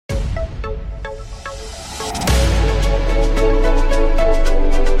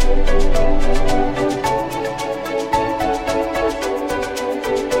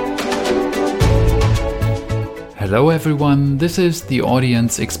Hello everyone, this is The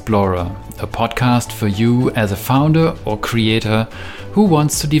Audience Explorer, a podcast for you as a founder or creator who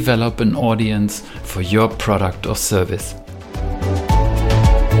wants to develop an audience for your product or service.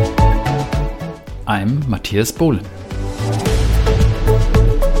 I'm Matthias Bohlen.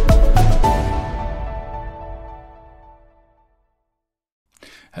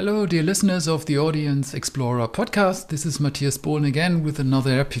 Hello dear listeners of The Audience Explorer podcast, this is Matthias Bohlen again with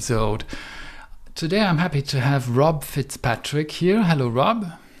another episode. Today I'm happy to have Rob Fitzpatrick here. Hello, Rob.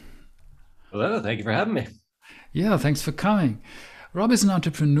 Hello, thank you for having me. Yeah, thanks for coming. Rob is an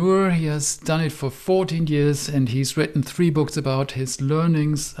entrepreneur. He has done it for 14 years and he's written 3 books about his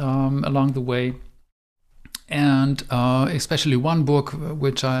learnings along the way. And especially one book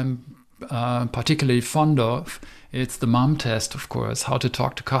which I'm particularly fond of. It's the mom test, of course, how to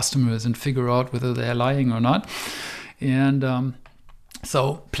talk to customers and figure out whether they're lying or not. And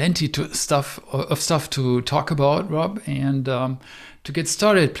so plenty of stuff to talk about, Rob. And to get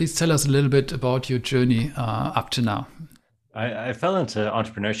started, please tell us a little bit about your journey up to now. I fell into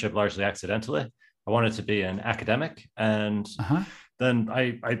entrepreneurship largely accidentally. I wanted to be an academic. And then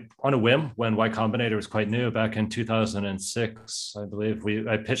I on a whim, when Y Combinator was quite new back in 2006, I believe,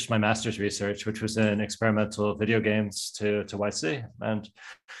 I pitched my master's research, which was in experimental video games to YC. And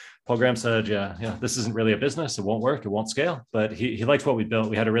Paul Graham said, yeah, this isn't really a business. It won't work. It won't scale. But he liked what we built.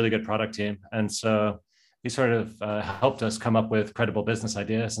 We had a really good product team. And so he sort of helped us come up with credible business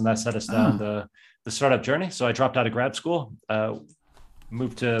ideas. And that set us down the startup journey. So I dropped out of grad school,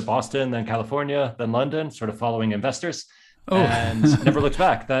 moved to Boston, then California, then London, sort of following investors. And never looked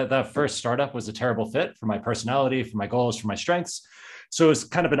back. That first startup was a terrible fit for my personality, for my goals, for my strengths. So it was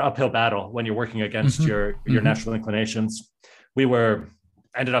kind of an uphill battle when you're working against your natural inclinations. We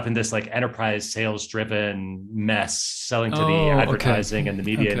ended up in this like enterprise sales driven mess, selling to the advertising and the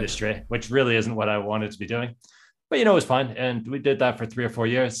media industry, which really isn't what I wanted to be doing. But, it was fun. And we did that for 3 or 4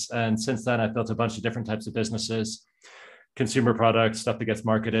 years. And since then, I've built a bunch of different types of businesses, consumer products, stuff that gets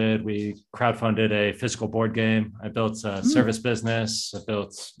marketed. We crowdfunded a physical board game. I built a service business. I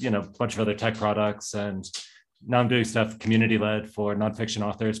built, a bunch of other tech products. And now I'm doing stuff community-led for nonfiction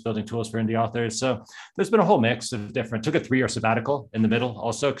authors, building tools for indie authors. So there's been a whole mix of different, took a 3-year sabbatical in the middle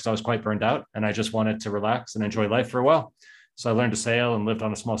also because I was quite burned out and I just wanted to relax and enjoy life for a while. So I learned to sail and lived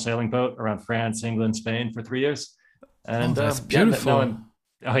on a small sailing boat around France, England, Spain for 3 years. And that's beautiful.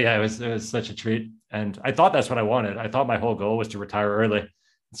 It was such a treat. And I thought that's what I wanted. I thought my whole goal was to retire early.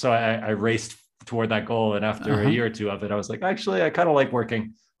 So I raced toward that goal. And after a year or 2 of it, I was like, actually, I kind of like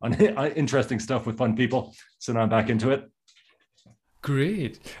working on interesting stuff with fun people. So now I'm back into it.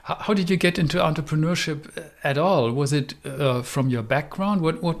 Great. How did you get into entrepreneurship at all? Was it from your background?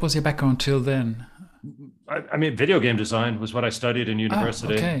 What was your background till then? I mean, video game design was what I studied in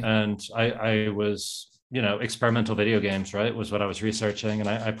university. Okay. And I was, experimental video games, right, was what I was researching. And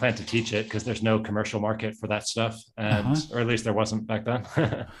I plan to teach it because there's no commercial market for that stuff. And or at least there wasn't back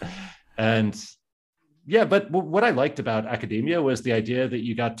then. And yeah, but what I liked about academia was the idea that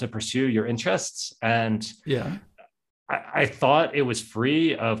you got to pursue your interests. And I thought it was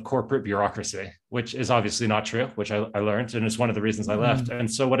free of corporate bureaucracy, which is obviously not true, which I learned. And it's one of the reasons I left.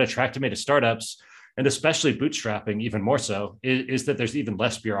 And so what attracted me to startups, and especially bootstrapping even more so, is that there's even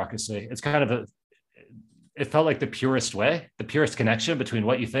less bureaucracy. It's kind of it felt like the purest way, the purest connection between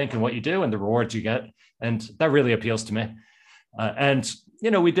what you think and what you do and the rewards you get. And that really appeals to me. And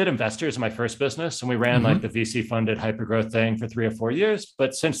we did investors in my first business and we ran like the VC funded hypergrowth thing for 3 or 4 years.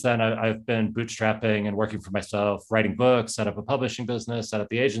 But since then, I've been bootstrapping and working for myself, writing books, set up a publishing business, set up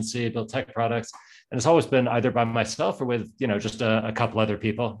the agency, built tech products. And it's always been either by myself or with, just a couple other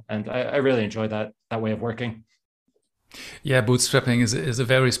people. And I really enjoy that way of working. Yeah, bootstrapping is a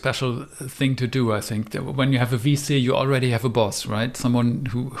very special thing to do, I think. When you have a VC, you already have a boss, right? Someone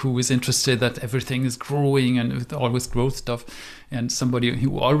who is interested that everything is growing and with always growth stuff, and somebody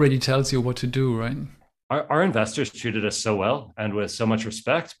who already tells you what to do, right? Our investors treated us so well and with so much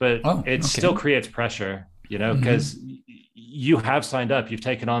respect, but it still creates pressure, because you have signed up, you've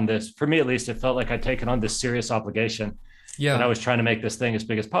taken on this. For me, at least, it felt like I'd taken on this serious obligation. Yeah. And I was trying to make this thing as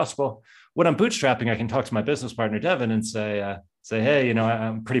big as possible. When I'm bootstrapping, I can talk to my business partner, Devin, and say, hey,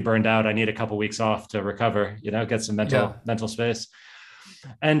 I'm pretty burned out. I need a couple of weeks off to recover, get some mental space.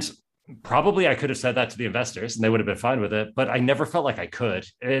 And probably I could have said that to the investors and they would have been fine with it, but I never felt like I could.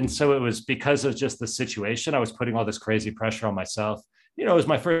 And so it was because of just the situation. I was putting all this crazy pressure on myself. It was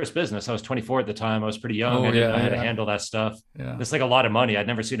my first business. I was 24 at the time. I was pretty young. I had to handle that stuff. Yeah. It's like a lot of money. I'd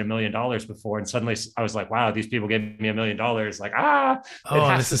never seen $1 million before. And suddenly I was like, wow, these people gave me $1 million.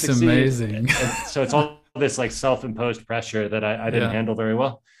 Like, this is amazing. And so it's all this like self-imposed pressure that I didn't handle very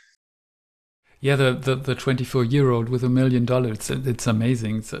well. Yeah, the 24-year-old with $1 million. It's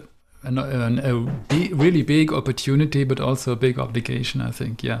amazing. It's really big opportunity, but also a big obligation, I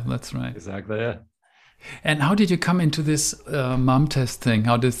think. Yeah, that's right. Exactly. Yeah. And how did you come into this mom test thing?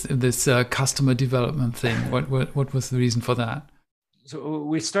 How this customer development thing? What was the reason for that? So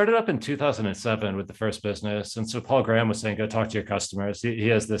we started up in 2007 with the first business. And so Paul Graham was saying, go talk to your customers. He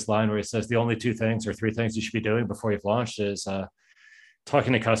has this line where he says, the only two things or three things you should be doing before you've launched is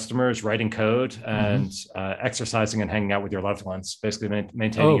talking to customers, writing code, and exercising and hanging out with your loved ones, basically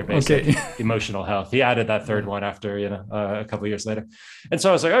maintaining your basic emotional health. He added that third one after, a couple of years later. And so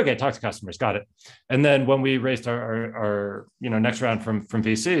I was like, okay, talk to customers. Got it. And then when we raised our next round from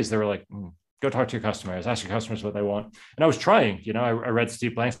VCs, they were like, go talk to your customers, ask your customers what they want. And I was trying, I read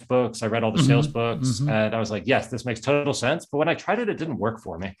Steve Blank's books, I read all the sales books, and I was like, yes, this makes total sense. But when I tried it, it didn't work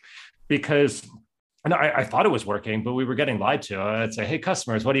for me because I thought it was working, but we were getting lied to. I'd say, hey,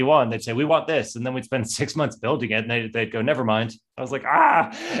 customers, what do you want? They'd say, we want this. And then we'd spend 6 months building it and they'd go, never mind. I was like,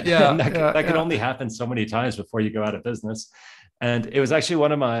 yeah, that can only happen so many times before you go out of business. And it was actually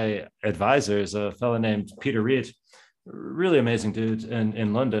one of my advisors, a fellow named Peter Reed, really amazing dude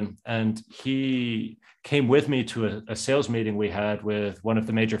in London. And he came with me to a sales meeting we had with one of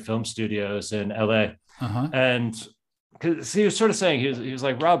the major film studios in LA. And because he was sort of saying, he was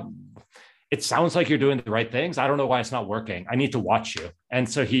like, Rob, it sounds like you're doing the right things. I don't know why it's not working. I need to watch you. And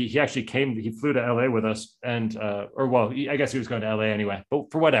so he actually he flew to LA with us and, I guess he was going to LA anyway,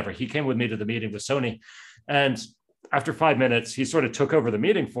 but for whatever, he came with me to the meeting with Sony. And after 5 minutes, he sort of took over the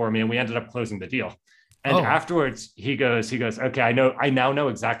meeting for me and we ended up closing the deal. And afterwards he goes, okay, I now know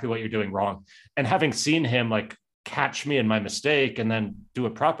exactly what you're doing wrong. And having seen him like catch me in my mistake and then do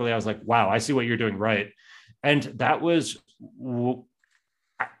it properly, I was like, wow, I see what you're doing right. And that was,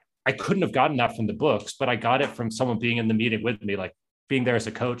 I couldn't have gotten that from the books, but I got it from someone being in the meeting with me, like being there as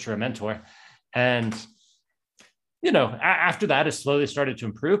a coach or a mentor. And, after that, it slowly started to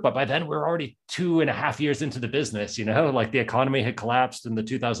improve. But by then we're already 2.5 years into the business, like the economy had collapsed in the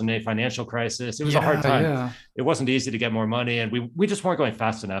 2008 financial crisis. It was a hard time. Yeah. It wasn't easy to get more money and we just weren't going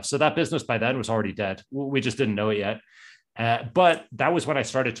fast enough. So that business by then was already dead. We just didn't know it yet. But that was when I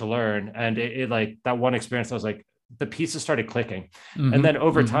started to learn. And it like that one experience, I was like, the pieces started clicking. And then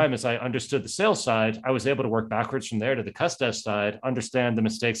over time, as I understood the sales side, I was able to work backwards from there to the custom side, understand the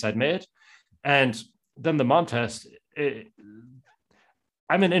mistakes I'd made. And then the mom test,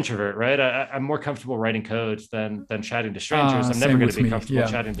 I'm an introvert, right? I'm more comfortable writing code than chatting to strangers. I'm never going to be comfortable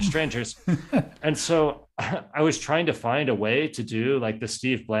chatting to strangers. And so I was trying to find a way to do like the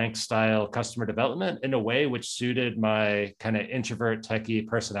Steve Blank style customer development in a way which suited my kind of introvert techie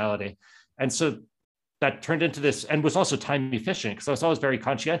personality. And so that turned into this and was also time efficient because I was always very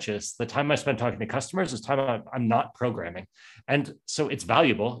conscientious. The time I spent talking to customers is time I'm not programming. And so it's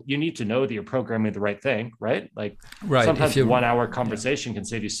valuable. You need to know that you're programming the right thing, right? Like sometimes 1 hour conversation can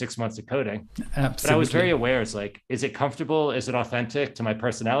save you 6 months of coding. Absolutely. But I was very aware, it's like, is it comfortable? Is it authentic to my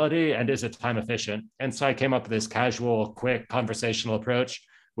personality? And is it time efficient? And so I came up with this casual, quick conversational approach,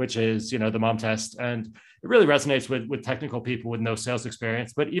 which is, the mom test. And it really resonates with technical people with no sales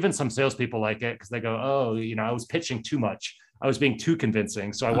experience, but even some salespeople like it because they go, oh, I was pitching too much. I was being too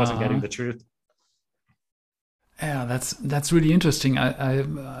convincing. So I wasn't getting the truth. Yeah, that's really interesting.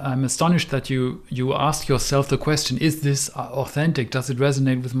 I'm astonished that you ask yourself the question, is this authentic? Does it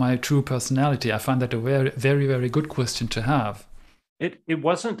resonate with my true personality? I find that a very, very, very good question to have. It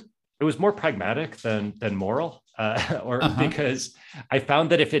was more pragmatic than moral. Because I found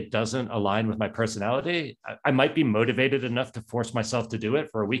that if it doesn't align with my personality, I might be motivated enough to force myself to do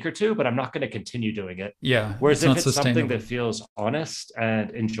it for a week or two, but I'm not going to continue doing it. Yeah. Whereas if it's something that feels honest and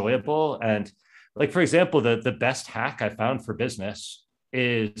enjoyable, and like, for example, the best hack I found for business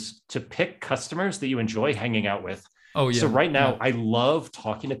is to pick customers that you enjoy hanging out with. Oh, yeah. So right now, I love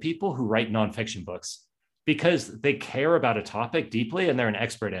talking to people who write nonfiction books, because they care about a topic deeply and they're an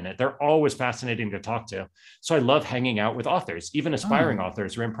expert in it. They're always fascinating to talk to. So I love hanging out with authors, even aspiring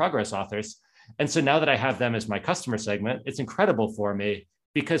authors or in progress authors. And so now that I have them as my customer segment, it's incredible for me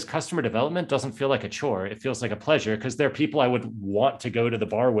because customer development doesn't feel like a chore. It feels like a pleasure because they're people I would want to go to the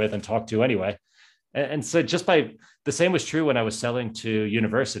bar with and talk to anyway. And so the same was true when I was selling to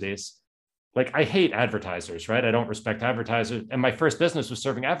universities. Like, I hate advertisers, right? I don't respect advertisers. And my first business was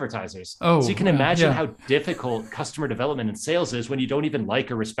serving advertisers. So you can imagine how difficult customer development and sales is when you don't even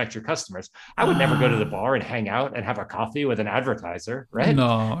like or respect your customers. I would never go to the bar and hang out and have a coffee with an advertiser, right?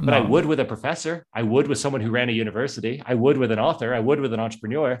 But I would with a professor. I would with someone who ran a university. I would with an author. I would with an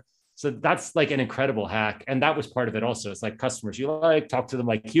entrepreneur. So that's like an incredible hack. And that was part of it also. It's like customers you like, talk to them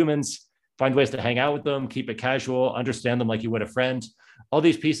like humans. find ways to hang out with them, keep it casual, understand them like you would a friend. All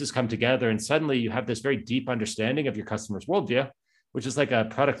these pieces come together, and suddenly you have this very deep understanding of your customer's worldview, which is like a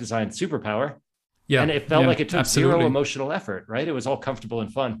product design superpower. Yeah, And it felt like it took absolutely. zero emotional effort, right? It was all comfortable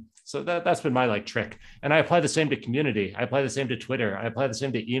and fun. So that's been my like trick. And I apply the same to community. I apply the same to Twitter. I apply the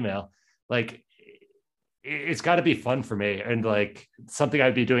same to email. Like, it's got to be fun for me, and like something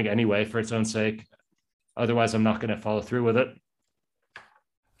I'd be doing anyway for its own sake. Otherwise, I'm not going to follow through with it.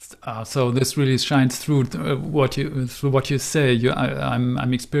 So this really shines through what you say.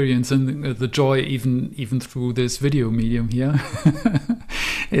 I'm experiencing the joy even through this video medium here.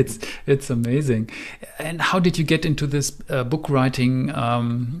 It's amazing. And how did you get into this book writing?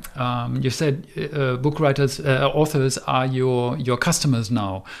 You said book writers, authors are your customers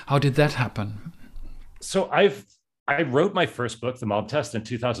now. How did that happen? So I wrote my first book, The Mob Test, in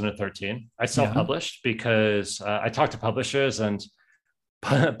 2013. I self-published because I talked to publishers, and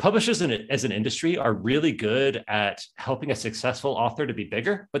publishers as an industry are really good at helping a successful author to be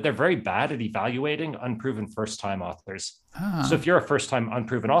bigger, but they're very bad at evaluating unproven first-time authors. So if you're a first-time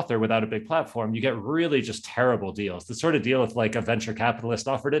unproven author without a big platform, you get really just terrible deals. The sort of deal if like a venture capitalist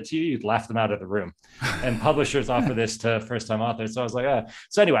offered it to you, you'd laugh them out of the room. And publishers offer this to first-time authors. So I was like,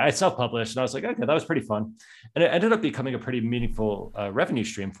 So anyway, I self-published, and I was like, okay, that was pretty fun. And it ended up becoming a pretty meaningful revenue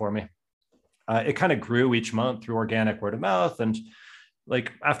stream for me. It kind of grew each month through organic word of mouth, and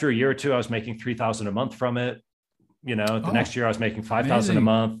like after a year or two, I was making 3,000 a month from it. The next year I was making 5,000 a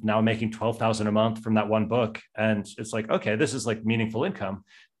month. Now I'm making 12,000 a month from that one book. And it's like, okay, this is like meaningful income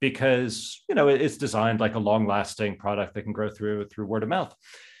because, it's designed like a long lasting product that can grow through word of mouth.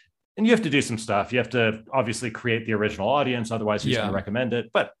 And you have to do some stuff. You have to obviously create the original audience. Otherwise who's going to recommend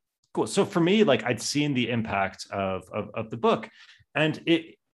it? But cool. So for me, like I'd seen the impact of the book, and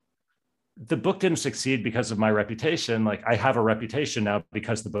the book didn't succeed because of my reputation. Like I have a reputation now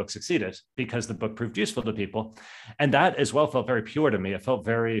because the book succeeded, because the book proved useful to people. And that as well felt very pure to me. It felt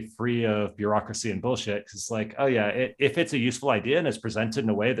very free of bureaucracy and bullshit. It's like, oh yeah, if it's a useful idea and it's presented in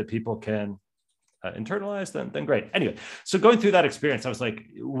a way that people can internalize, then great. Anyway, so going through that experience, I was like,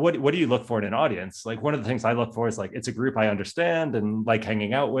 what do you look for in an audience? Like one of the things I look for is like, it's a group I understand and like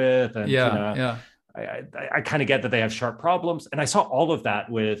hanging out with. And I kind of get that they have sharp problems. And I saw all of that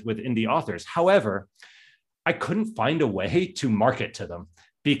with indie authors. However, I couldn't find a way to market to them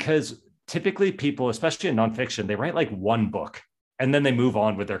because typically people, especially in nonfiction, they write like one book and then they move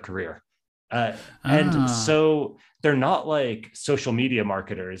on with their career. And so they're not like social media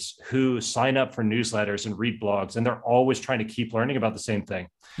marketers who sign up for newsletters and read blogs, and they're always trying to keep learning about the same thing.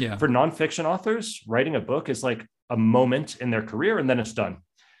 Yeah. For nonfiction authors, writing a book is like a moment in their career and then it's done.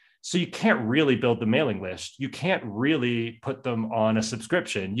 So you can't really build the mailing list. You can't really put them on a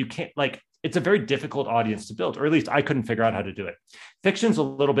subscription. You can't it's a very difficult audience to build, or at least I couldn't figure out how to do it. Fiction's a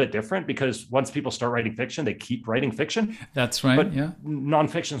little bit different because once people start writing fiction, they keep writing fiction. That's right. But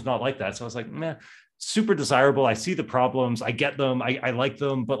nonfiction's not like that. So I was like, super desirable. I see the problems. I get them. I like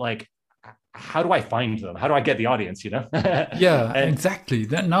them, but like, how do I find them? How do I get the audience, Exactly.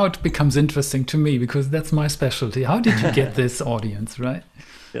 Now it becomes interesting to me because that's my specialty. How did you get this audience, right?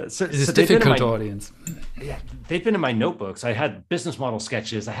 Yeah, so it's a difficult audience. Yeah, they've been in my notebooks. I had business model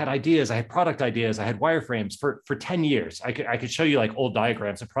sketches. I had ideas. I had product ideas. I had wireframes for 10 years. I could show you like old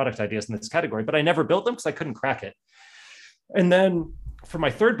diagrams of product ideas in this category, but I never built them because I couldn't crack it. And then for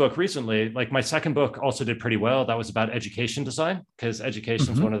my third book recently, like my second book also did pretty well. That was about education design because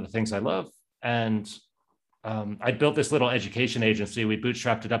education is one of the things I love. And I built this little education agency. We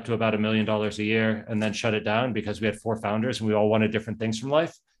bootstrapped it up to about $1 million a year and then shut it down because we had 4 founders and we all wanted different things from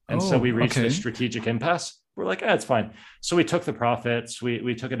life. And so we reached this strategic impasse. We're like, it's fine. So we took the profits,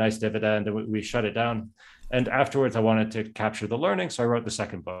 we took a nice dividend and we shut it down. And afterwards I wanted to capture the learning. So I wrote the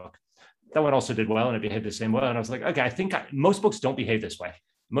second book. That one also did well and it behaved the same way. And I was like, okay, I think most books don't behave this way.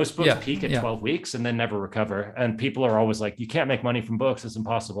 Most books peak at 12 weeks and then never recover. And people are always like, you can't make money from books. It's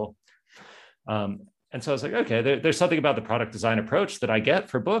impossible. And so I was like, okay, there's something about the product design approach that I get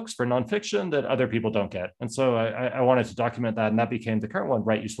for books, for nonfiction that other people don't get. And so I wanted to document that. And that became the current one,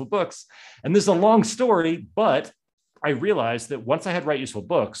 Write Useful Books. And this is a long story, but I realized that once I had Write Useful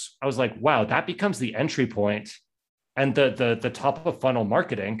Books, I was like, wow, that becomes the entry point and the top of funnel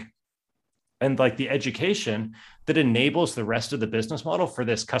marketing and like the education that enables the rest of the business model for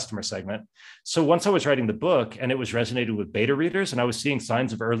this customer segment. So once I was writing the book and it was resonated with beta readers and I was seeing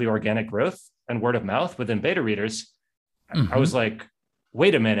signs of early organic growth and word of mouth within beta readers, I was like,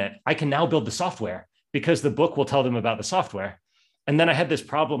 wait a minute, I can now build the software because the book will tell them about the software. And then I had this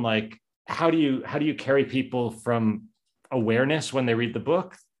problem, like, how do you carry people from awareness when they read the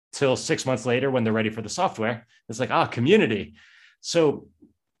book till 6 months later when they're ready for the software? It's like, community. So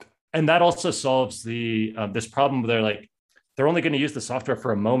And that also solves this problem where they're only going to use the software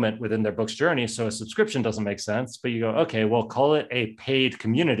for a moment within their book's journey. So a subscription doesn't make sense, but you go, okay, well, call it a paid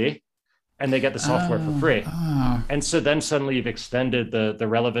community and they get the software for free. And so then suddenly you've extended the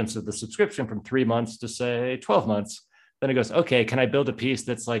relevance of the subscription from 3 months to say 12 months. Then it goes, okay, can I build a piece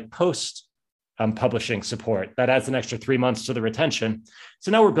that's like post publishing support that adds an extra 3 months to the retention?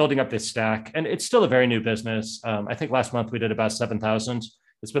 So now we're building up this stack, and it's still a very new business. I think last month we did about 7,000.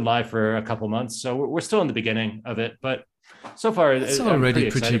 It's been live for a couple months, so we're still in the beginning of it, but so far it's already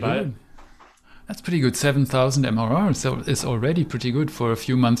pretty good. That's pretty good. 7,000 MRR, so it's already pretty good for a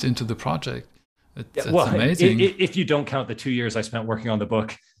few months into the project. It's amazing. If you don't count the 2 years I spent working on the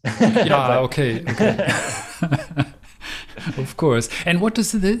book. Yeah, okay. Of course. And what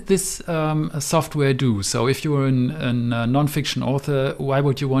does this software do? So if you're a nonfiction author, why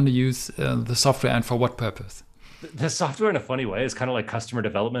would you want to use the software, and for what purpose? The software, in a funny way, is kind of like customer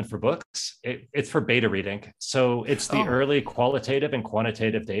development for books. It's for beta reading. So it's the early qualitative and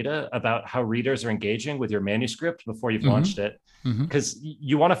quantitative data about how readers are engaging with your manuscript before you've launched it. Because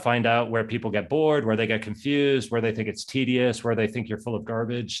you want to find out where people get bored, where they get confused, where they think it's tedious, where they think you're full of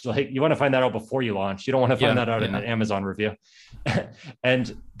garbage. Like, you want to find that out before you launch. You don't want to find that out in an Amazon review.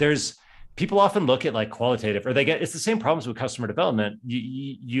 And people often look at like qualitative, or it's the same problems with customer development.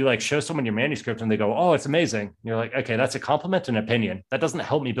 You like show someone your manuscript and they go, oh, it's amazing. And you're like, okay, that's a compliment and opinion. That doesn't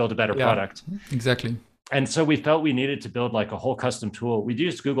help me build a better product. Exactly. And so we felt we needed to build like a whole custom tool. We'd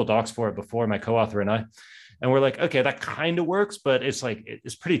used Google Docs for it before, my co-author and I. And we're like, okay, that kind of works, but it's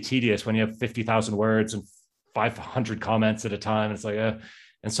pretty tedious when you have 50,000 words and 500 comments at a time. It's like,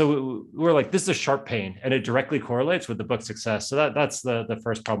 and so we're like, this is a sharp pain, and it directly correlates with the book success. So that's the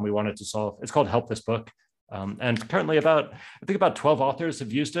first problem we wanted to solve. It's called Help This Book. And currently about 12 authors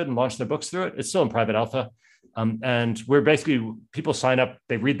have used it and launched their books through it. It's still in private alpha. And we're basically, people sign up,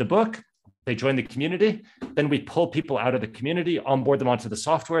 they read the book, they join the community, then we pull people out of the community, onboard them onto the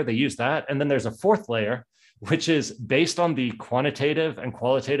software, they use that. And then there's a fourth layer, which is based on the quantitative and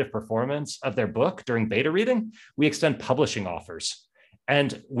qualitative performance of their book during beta reading. We extend publishing offers.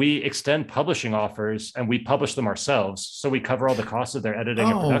 And we extend publishing offers and we publish them ourselves. So we cover all the costs of their editing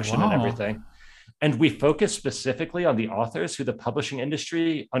and production and everything. And we focus specifically on the authors who the publishing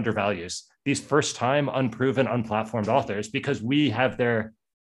industry undervalues, these first-time, unproven, unplatformed authors, because we have their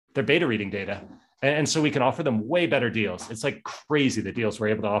beta reading data. And so we can offer them way better deals. It's like crazy, the deals we're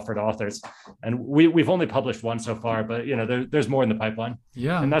able to offer to authors. And we've only published one so far, but there's more in the pipeline.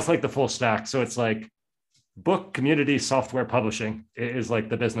 Yeah. And that's like the full stack. So it's like book, community, software, publishing is like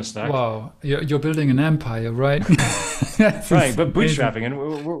the business stack. Wow, you're building an empire, right? Right, but bootstrapping,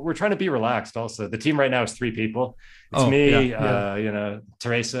 and we're trying to be relaxed. Also, the team right now is 3 people. It's me,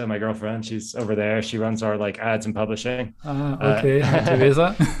 Teresa, my girlfriend. She's over there. She runs our like ads and publishing. Okay,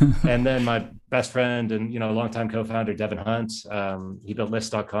 Teresa. And then my best friend and longtime co-founder Devin Hunt. He built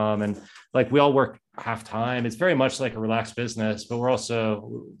List.com, and like we all work half time. It's very much like a relaxed business, but we're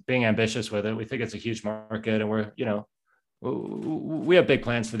also being ambitious with it. We think it's a huge market, and we have big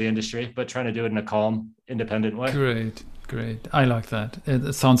plans for the industry, but trying to do it in a calm, independent way. Great. I like that.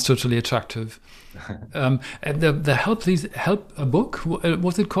 It sounds totally attractive. And the help a book,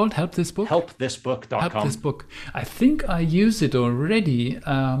 what's it called? Help This Book? Helpthisbook.com. Help This Book. I think I use it already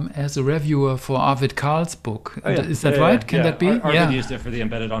as a reviewer for Arvid Kahl's book. Oh, yeah. Is that right? Can that be? Arvid used it for the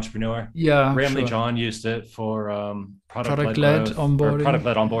Embedded Entrepreneur. Yeah. Ramley John used it for product-led onboarding.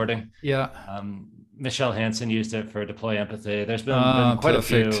 Product-led onboarding. Yeah. Michelle Hansen used it for Deploy Empathy. There's been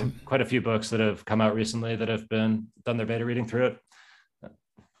quite a few books that have come out recently that have done their beta reading through it.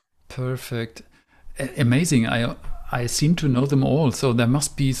 Perfect. Amazing. I seem to know them all. So there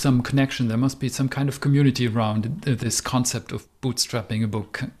must be some connection. There must be some kind of community around this concept of bootstrapping a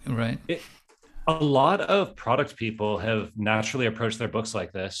book, right? A lot of product people have naturally approached their books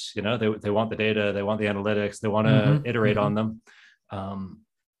like this. They want the data, they want the analytics, they want to iterate on them.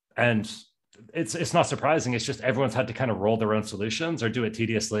 And it's not surprising. It's just everyone's had to kind of roll their own solutions or do it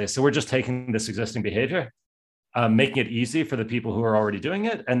tediously. So we're just taking this existing behavior, making it easy for the people who are already doing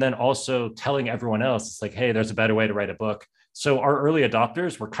it, and then also telling everyone else, it's like, hey, there's a better way to write a book. So our early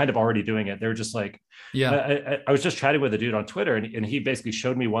adopters were kind of already doing it. They're just like, I was just chatting with a dude on Twitter, and he basically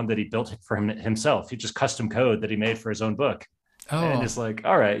showed me one that he built for himself. He just custom code that he made for his own book. And it's like,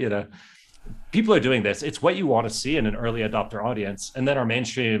 all right, people are doing this. It's what you want to see in an early adopter audience. And then our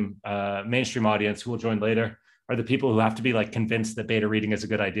mainstream audience who will join later are the people who have to be like convinced that beta reading is a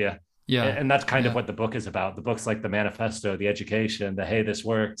good idea. Yeah. And that's kind of what the book is about. The book's like the manifesto, the education, the, hey, this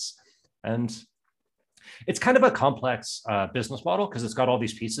works. And it's kind of a complex business model because it's got all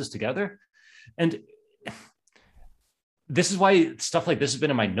these pieces together. And this is why stuff like this has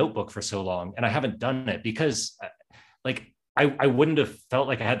been in my notebook for so long, and I haven't done it because like I wouldn't have felt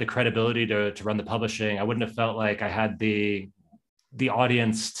like I had the credibility to run the publishing. I wouldn't have felt like I had the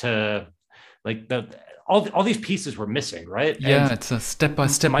audience to like all these pieces were missing, right? Yeah, And it's a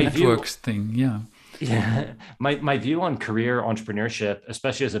step-by-step network thing. Yeah. Yeah. My view on career entrepreneurship,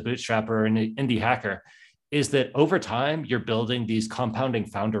 especially as a bootstrapper and indie hacker, is that over time you're building these compounding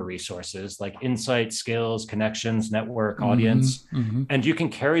founder resources like insight, skills, connections, network, audience, and you can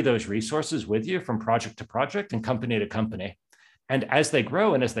carry those resources with you from project to project and company to company. And as they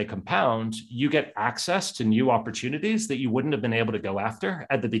grow and as they compound, you get access to new opportunities that you wouldn't have been able to go after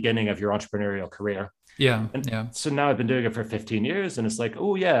at the beginning of your entrepreneurial career. Yeah. And yeah. so now I've been doing it for 15 years and it's like,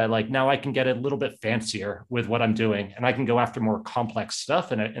 oh yeah, like now I can get a little bit fancier with what I'm doing and I can go after more complex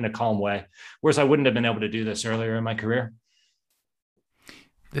stuff in a calm way. Whereas I wouldn't have been able to do this earlier in my career.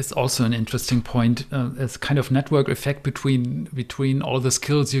 There's also an interesting point. It's kind of network effect between all the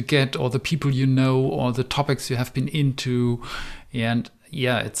skills you get, or the people you know, or the topics you have been into, and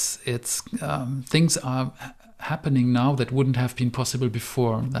yeah, it's things are happening now that wouldn't have been possible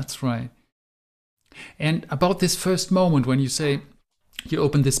before. That's right. And about this first moment when you say you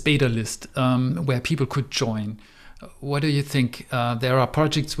open this beta list where people could join, what do you think? There are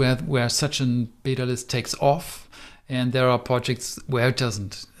projects where such a beta list takes off, and there are projects where it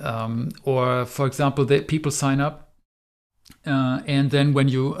doesn't. Or, for example, people sign up, and then when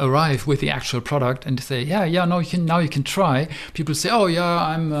you arrive with the actual product and say, now you can try. People say, oh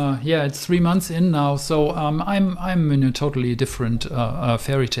yeah, it's 3 months in now, so I'm in a totally different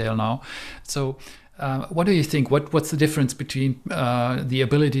fairy tale now. So, what do you think? What's the difference between the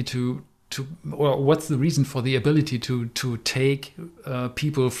ability to or what's the reason for the ability to take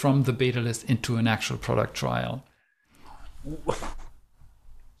people from the beta list into an actual product trial?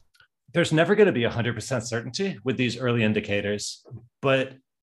 There's never going to be 100% certainty with these early indicators, but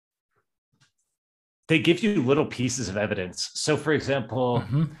they give you little pieces of evidence. So, for example,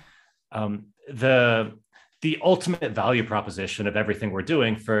 the ultimate value proposition of everything we're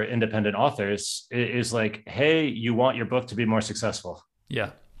doing for independent authors is like, hey, you want your book to be more successful.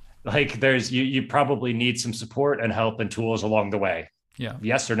 Yeah. Like you probably need some support and help and tools along the way. Yeah.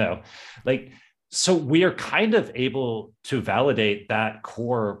 Yes or no? Like, so we are kind of able to validate that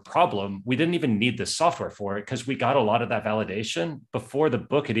core problem. We didn't even need the software for it because we got a lot of that validation before the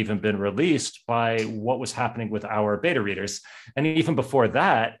book had even been released by what was happening with our beta readers. And even before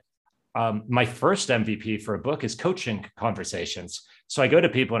that, my first MVP for a book is coaching conversations. So I go to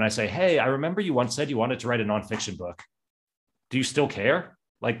people and I say, hey, I remember you once said you wanted to write a nonfiction book. Do you still care?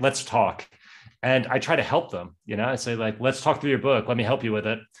 Like, let's talk. And I try to help them, I say like, let's talk through your book. Let me help you with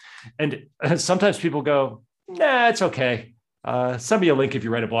it. And sometimes people go, nah, it's okay. Send me a link if you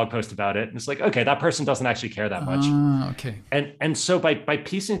write a blog post about it. And it's like, okay, that person doesn't actually care that much. Okay. And so by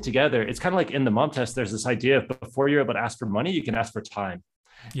piecing together, it's kind of like in the mom test, there's this idea of before you're able to ask for money, you can ask for time.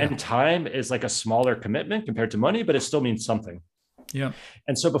 Yeah. And time is like a smaller commitment compared to money, but it still means something. Yeah.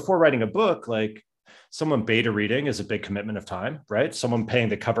 And so before writing a book, like someone beta reading is a big commitment of time, right? Someone paying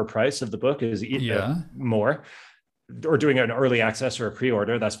the cover price of the book is more, or doing an early access or a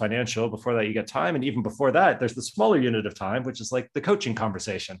pre-order, that's financial. Before that, you get time. And even before that, there's the smaller unit of time, which is like the coaching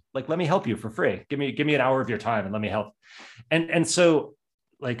conversation. Like, let me help you for free. Give me an hour of your time and let me help. And so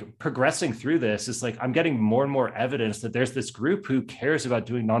like progressing through this is like, I'm getting more and more evidence that there's this group who cares about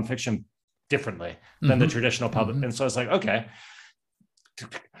doing nonfiction differently than the traditional public. And so it's like, okay.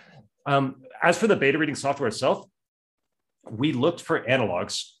 As for the beta reading software itself, we looked for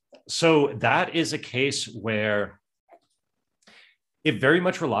analogs. So that is a case where it very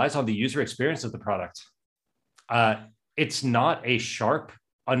much relies on the user experience of the product. It's not a sharp,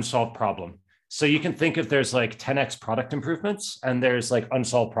 unsolved problem. So you can think if there's like 10x product improvements and there's like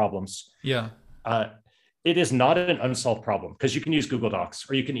unsolved problems. Yeah. It is not an unsolved problem because you can use Google Docs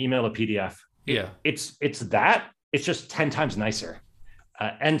or you can email a PDF. It's just 10 times nicer.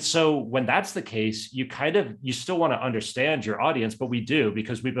 And so when that's the case, you still want to understand your audience, but we do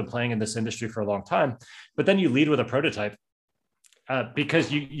because we've been playing in this industry for a long time. But then you lead with a prototype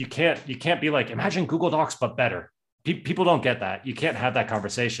because you can't be like, imagine Google Docs, but better. People don't get that. You can't have that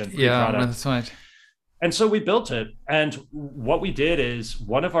conversation. Yeah, that's right. And so we built it. And what we did is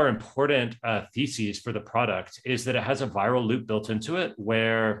one of our important theses for the product is that it has a viral loop built into it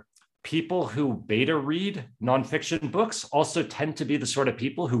where people who beta read nonfiction books also tend to be the sort of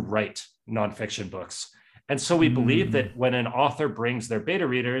people who write nonfiction books. And so we believe that when an author brings their beta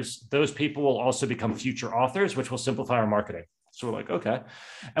readers, those people will also become future authors, which will simplify our marketing. So we're like, okay.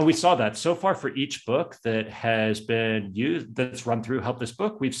 And we saw that so far for each book that has been used, that's run through Help This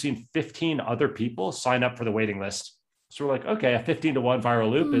Book, we've seen 15 other people sign up for the waiting list. So we're like, okay, a 15-to-1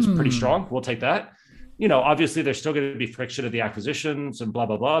 viral loop is pretty strong. We'll take that. Obviously there's still going to be friction of the acquisitions and blah,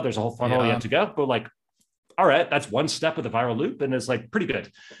 blah, blah. There's a whole funnel yet to go. But like, all right, that's one step of the viral loop and it's like pretty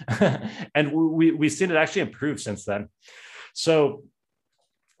good. And we've seen it actually improve since then. So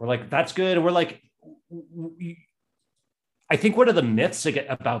we're like, that's good. And we're like, I think one of the myths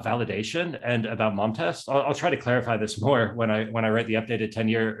about validation and about mom test, I'll try to clarify this more when I write the updated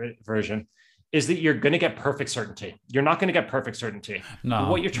 10-year version, is that you're going to get perfect certainty. You're not going to get perfect certainty. No,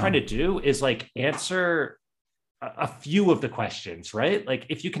 what you're trying to do is like answer a few of the questions, right? Like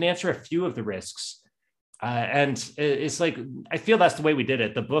if you can answer a few of the risks, and it's like, I feel that's the way we did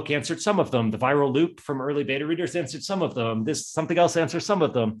it. The book answered some of them. The viral loop from early beta readers answered some of them. Something else answers some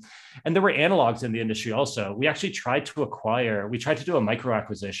of them. And there were analogs in the industry also. We actually tried to do a micro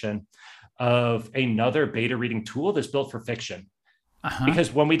acquisition of another beta reading tool that's built for fiction.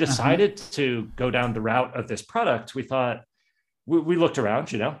 Because when we decided to go down the route of this product, we thought, we looked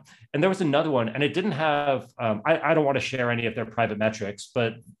around, and there was another one, and it didn't have, I don't want to share any of their private metrics,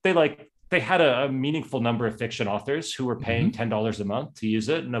 but they had a meaningful number of fiction authors who were paying $10 a month to use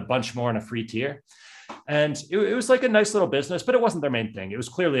it and a bunch more on a free tier. And it was like a nice little business, but it wasn't their main thing. It was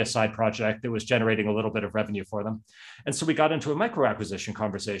clearly a side project that was generating a little bit of revenue for them. And so we got into a micro acquisition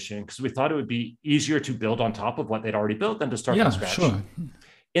conversation because we thought it would be easier to build on top of what they'd already built than to start from scratch. Sure.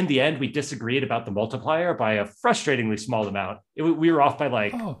 In the end, we disagreed about the multiplier by a frustratingly small amount. We were off by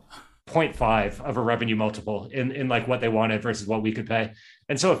like 0.5 of a revenue multiple in like what they wanted versus what we could pay.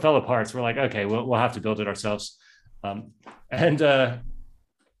 And so it fell apart. So we're like, okay, we'll have to build it ourselves.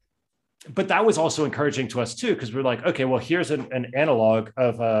 But that was also encouraging to us too, because we're like, okay, well, here's an analog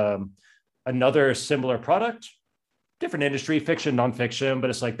of another similar product, different industry, fiction, nonfiction,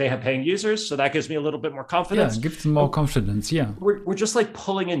 but it's like they have paying users. So that gives me a little bit more confidence. Yeah, gives them more confidence. Yeah. We're just like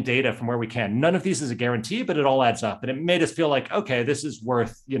pulling in data from where we can. None of these is a guarantee, but it all adds up. And it made us feel like, okay, this is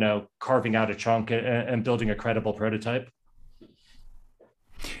worth, carving out a chunk and building a credible prototype.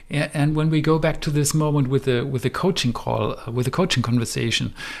 And when we go back to this moment with the coaching call, with the coaching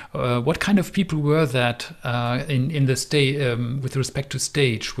conversation, what kind of people were that in the stage with respect to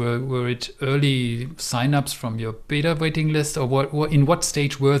stage? Were it early signups from your beta waiting list, or in what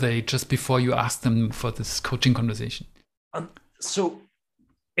stage were they just before you asked them for this coaching conversation? So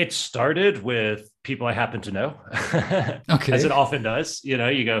it started with people I happen to know, okay. As it often does. You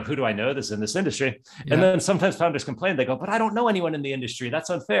go, who do I know that's in this industry? Yeah. And then sometimes founders complain. They go, but I don't know anyone in the industry.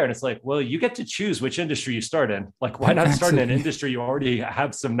 That's unfair. And it's like, well, you get to choose which industry you start in. Like, why not start in an industry you already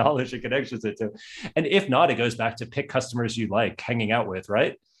have some knowledge and connections into? And if not, it goes back to pick customers you like hanging out with,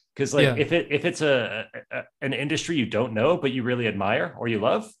 right? Because if it's an industry you don't know, but you really admire or you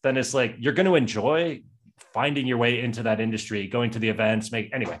love, then it's like, you're going to enjoy finding your way into that industry, going to the events,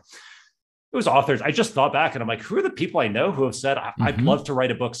 anyway. It was authors. I just thought back and I'm like, who are the people I know who have said, I'd love to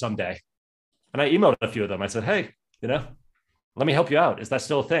write a book someday? And I emailed a few of them. I said, hey, let me help you out. Is that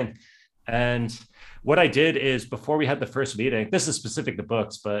still a thing? And what I did is before we had the first meeting, this is specific to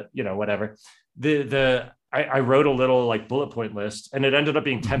books, but whatever. I wrote a little like bullet point list and it ended up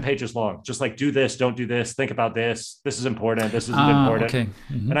being 10 pages long. Just like, do this, don't do this, think about this. This is important. This isn't important. Okay.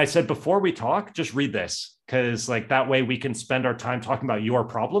 And I said, before we talk, just read this. Because like that way we can spend our time talking about your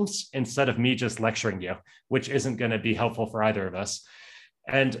problems instead of me just lecturing you, which isn't going to be helpful for either of us.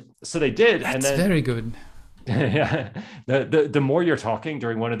 And so they did. That's and then, very good. Yeah. The more you're talking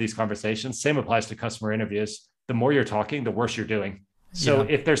during one of these conversations, same applies to customer interviews. The more you're talking, the worse you're doing. So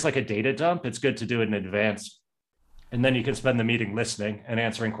if there's like a data dump, it's good to do it in advance. And then you can spend the meeting listening and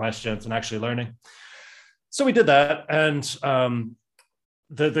answering questions and actually learning. So we did that. And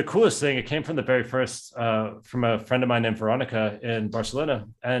the coolest thing, it came from the very first, from a friend of mine named Veronica in Barcelona.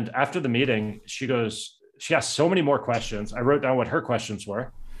 And after the meeting, she asked so many more questions. I wrote down what her questions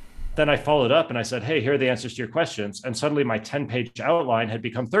were. Then I followed up and I said, hey, here are the answers to your questions. And suddenly my 10-page outline had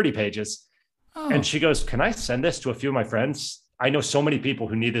become 30 pages. Oh. And she goes, can I send this to a few of my friends? I know so many people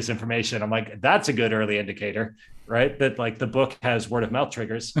who need this information. I'm like, that's a good early indicator, right? That like the book has word of mouth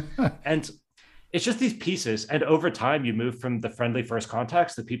triggers. And it's just these pieces. And over time, you move from the friendly first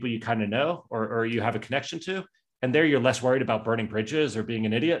contacts, the people you kind of know or you have a connection to. And there you're less worried about burning bridges or being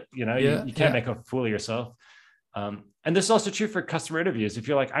an idiot. You can't make a fool of yourself. And this is also true for customer interviews. If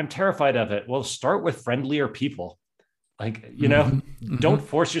you're like, I'm terrified of it, well, start with friendlier people. Like, don't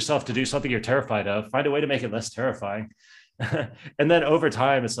force yourself to do something you're terrified of. Find a way to make it less terrifying. And then over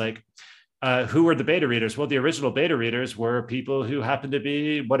time, it's like, who were the beta readers? Well, the original beta readers were people who happened to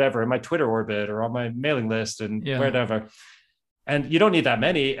be whatever in my Twitter orbit or on my mailing list and whatever. And you don't need that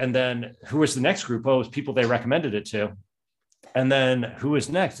many. And then who was the next group? Oh, it was people they recommended it to. And then who was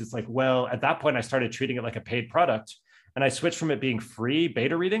next? It's like, well, at that point, I started treating it like a paid product. And I switched from it being free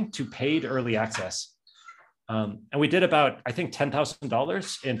beta reading to paid early access. And we did about, I think,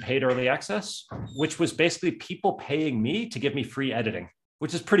 $10,000 in paid early access, which was basically people paying me to give me free editing,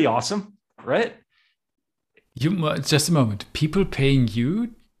 which is pretty awesome, right? Just a moment. People paying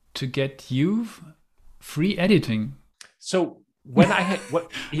you to get you free editing. So when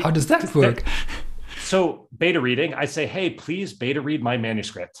how does that work? So beta reading, I say, hey, please beta read my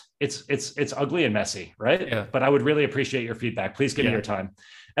manuscript. It's ugly and messy, right? Yeah. But I would really appreciate your feedback. Please give me your time.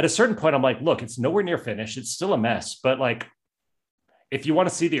 At a certain point, I'm like, look, it's nowhere near finished. It's still a mess. But like, if you want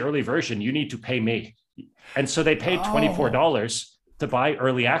to see the early version, you need to pay me. And so they paid $24 to buy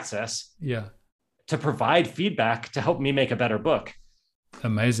early access. Yeah. To provide feedback to help me make a better book.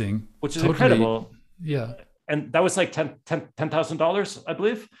 Amazing. Which is incredible. Yeah. And that was like $10,000, I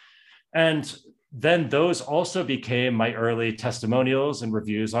believe. And then those also became my early testimonials and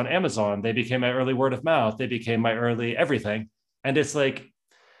reviews on Amazon. They became my early word of mouth. They became my early everything. And it's like,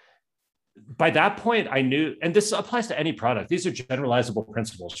 by that point, I knew, and this applies to any product. These are generalizable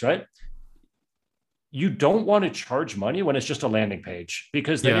principles, right? You don't want to charge money when it's just a landing page,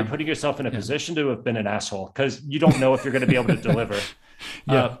 because then you're putting yourself in a position to have been an asshole, because you don't know if you're going to be able to deliver.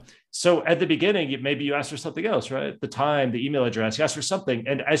 So at the beginning, maybe you ask for something else, right? The time, the email address, you ask for something.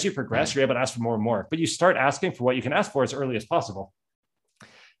 And as you progress, you're able to ask for more and more, but you start asking for what you can ask for as early as possible.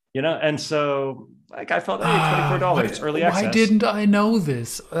 And so like I felt, hey, $24 early access. Why didn't I know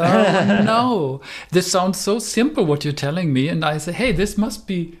this? No, this sounds so simple what you're telling me. And I say, hey, this must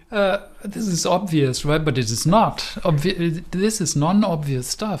be, this is obvious, right? But it is not. This is non-obvious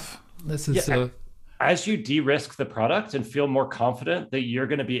stuff. This is... as you de-risk the product and feel more confident that you're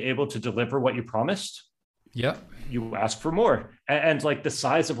going to be able to deliver what you promised, you ask for more. And like the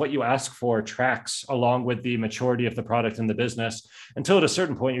size of what you ask for tracks along with the maturity of the product and the business, until at a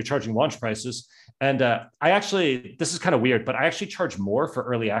certain point you're charging launch prices. And I actually, this is kind of weird, but I actually charge more for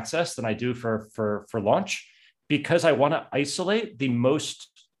early access than I do for launch, because I want to isolate the most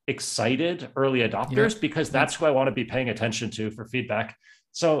excited early adopters, because that's who I want to be paying attention to for feedback.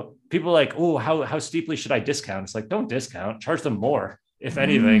 So people are like, oh, how steeply should I discount? It's like, don't discount, charge them more. If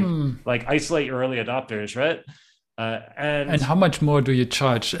anything, like isolate your early adopters, right? And how much more do you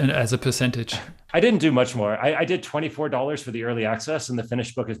charge as a percentage? I didn't do much more. I did $24 for the early access, and the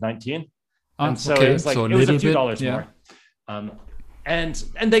finished book is $19. And so it was like, it was a few dollars more. And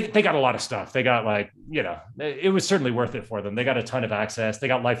they got a lot of stuff. They got like, it was certainly worth it for them. They got a ton of access. They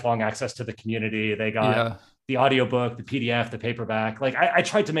got lifelong access to the community. They got the audiobook, the PDF, the paperback. Like I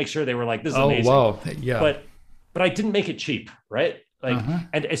tried to make sure they were like, this is amazing. Wow. Yeah. But I didn't make it cheap, right? Like,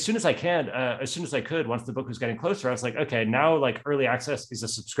 and as soon as I could, once the book was getting closer, I was like, okay, now like early access is a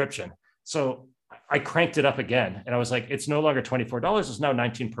subscription. So I cranked it up again, and I was like, it's no longer $24. It's now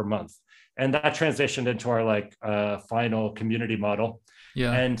 $19 per month. And that transitioned into our like final community model.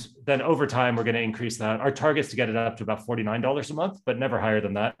 Yeah. And then over time, we're going to increase that. Our target is to get it up to about $49 a month, but never higher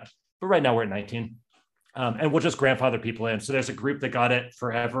than that. But right now we're at 19. And we'll just grandfather people in. So there's a group that got it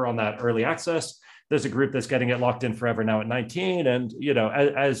forever on that early access. There's a group that's getting it locked in forever now at 19. And,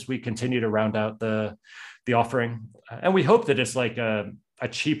 as we continue to round out the offering, and we hope that it's like a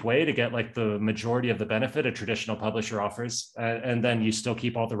cheap way to get like the majority of the benefit a traditional publisher offers. And then you still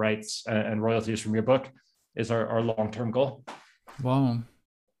keep all the rights and royalties from your book is our long-term goal. Wow.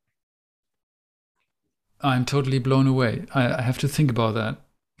 I'm totally blown away. I have to think about that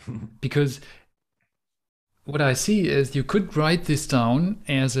because what I see is you could write this down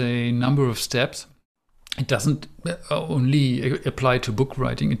as a number of steps. It doesn't only apply to book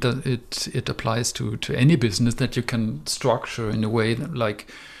writing. It applies to any business that you can structure in a way that, like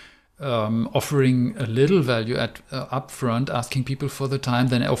offering a little value at upfront, asking people for the time,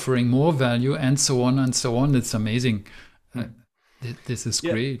 then offering more value, and so on and so on. It's amazing. This is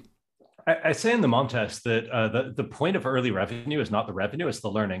great. I say in the mom test that the point of early revenue is not the revenue; it's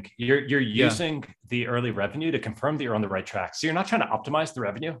the learning. You're using the early revenue to confirm that you're on the right track. So you're not trying to optimize the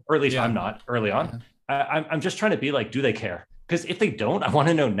revenue, or at least I'm not early on. Yeah. I'm just trying to be like, do they care? Because if they don't, I want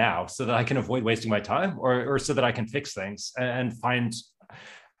to know now so that I can avoid wasting my time, or so that I can fix things and find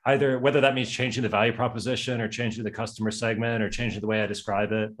either whether that means changing the value proposition or changing the customer segment or changing the way I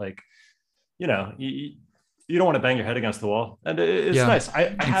describe it. Like, you don't want to bang your head against the wall. And it's nice.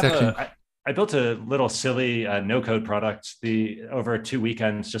 I built a little silly no-code product over 2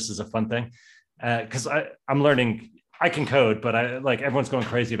 weekends just as a fun thing. Because I'm learning. I can code, but everyone's going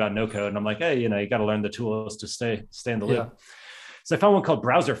crazy about no code. And I'm like, hey, you got to learn the tools to stay in the loop. So I found one called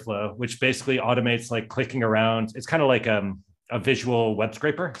Browser Flow, which basically automates like clicking around. It's kind of like a visual web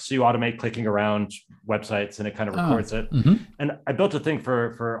scraper. So you automate clicking around websites and it kind of records it. Mm-hmm. And I built a thing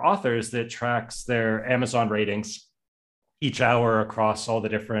for authors that tracks their Amazon ratings each hour across all the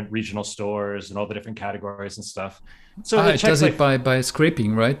different regional stores and all the different categories and stuff. So it does it by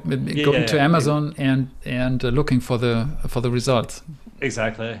scraping, right? Going to Amazon and looking for the results.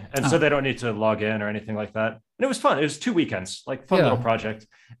 Exactly. And so they don't need to log in or anything like that. And it was fun. It was 2 weekends, like fun little project.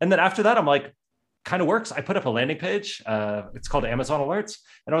 And then after that, I'm like, kind of works. I put up a landing page. It's called Amazon Alerts.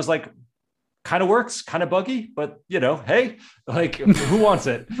 And I was like, kind of works, kind of buggy, but hey, like who wants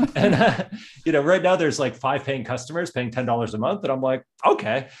it? And right now there's like 5 paying customers paying $10 a month, and I'm like,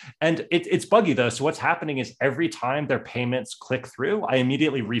 okay. And it's buggy though. So what's happening is every time their payments click through, I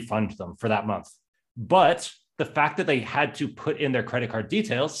immediately refund them for that month. But the fact that they had to put in their credit card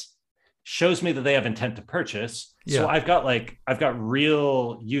details shows me that they have intent to purchase. So I've got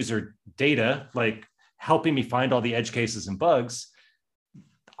real user data, like helping me find all the edge cases and bugs.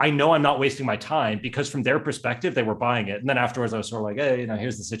 I know I'm not wasting my time because from their perspective, they were buying it. And then afterwards I was sort of like, hey,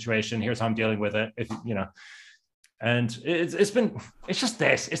 here's the situation. Here's how I'm dealing with it. And it's just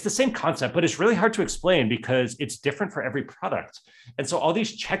this. It's the same concept, but it's really hard to explain because it's different for every product. And so all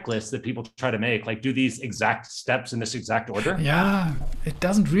these checklists that people try to make, like do these exact steps in this exact order. Yeah, it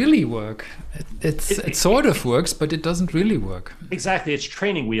doesn't really work. It sort of works, but it doesn't really work. Exactly. It's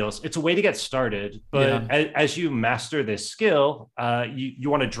training wheels. It's a way to get started. But as you master this skill,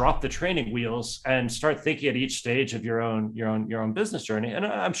 you want to drop the training wheels and start thinking at each stage of your own business journey. And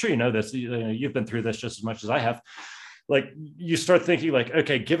I'm sure you know this. You've been through this just as much as I have. Like you start thinking like,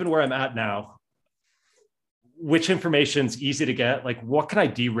 okay, given where I'm at now, which information's easy to get? Like what can I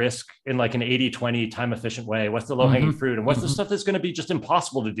de-risk in like an 80-20 time efficient way? What's the low-hanging fruit? And what's the stuff that's going to be just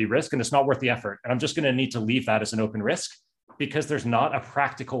impossible to de-risk and it's not worth the effort? And I'm just going to need to leave that as an open risk because there's not a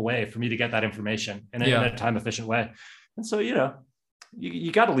practical way for me to get that information in a time efficient way. And so,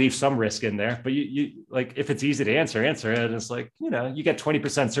 you got to leave some risk in there, but you like, if it's easy to answer it. It's like, you get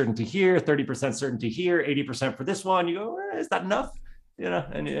 20% certainty here, 30% certainty here, 80% for this one. You go, is that enough?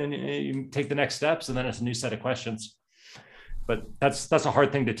 And you take the next steps and then it's a new set of questions. But that's a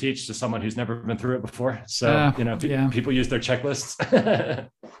hard thing to teach to someone who's never been through it before. So, people use their checklists.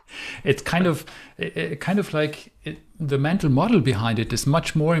 It's kind of like the mental model behind it is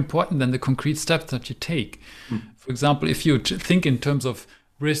much more important than the concrete steps that you take. For example, if you think in terms of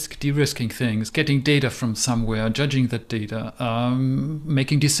risk, de-risking things, getting data from somewhere, judging that data,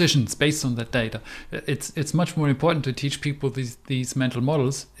 making decisions based on that data, it's much more important to teach people these mental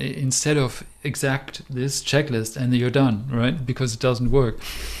models instead of exact this checklist and you're done, right? Because it doesn't work.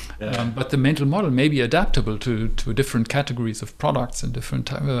 But the mental model may be adaptable to different categories of products and different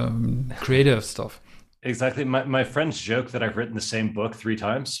creative stuff. Exactly. My friends joke that I've written the same book 3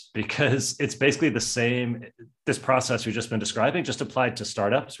 times because it's basically the same, this process we've just been describing, just applied to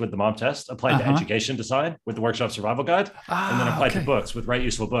startups with the mom test, applied to education design with the workshop survival guide, and then applied to books with Write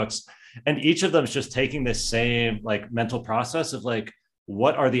Useful Books. And each of them is just taking this same like mental process of like,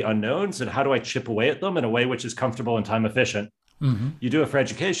 what are the unknowns and how do I chip away at them in a way which is comfortable and time efficient? You do it for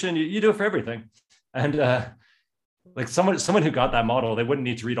education, you do it for everything. And like someone who got that model, they wouldn't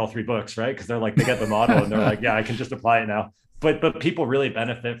need to read all 3 books, right? Because they're like, they get the model and they're like, yeah, I can just apply it now. But people really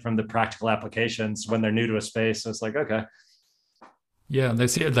benefit from the practical applications when they're new to a space. So it's like, okay. Yeah, they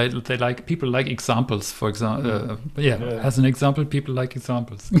see they like, people like examples, for example. As an example, people like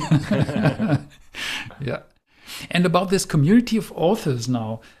examples. Yeah. And about this community of authors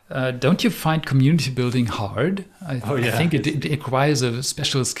now, don't you find community building hard? I think it requires a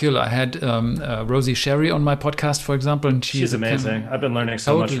special skill. I had Rosie Sherry on my podcast, for example, and she's amazing. I've been learning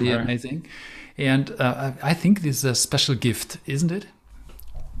so much from her. Amazing. And I think this is a special gift, isn't it?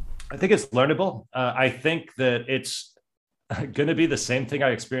 I think it's learnable. I think that it's going to be the same thing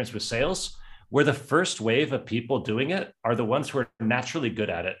I experienced with sales, where the first wave of people doing it are the ones who are naturally good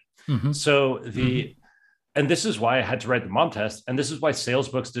at it. So and this is why I had to write the mom test. And this is why sales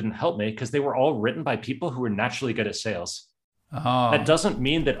books didn't help me, because they were all written by people who were naturally good at sales. That doesn't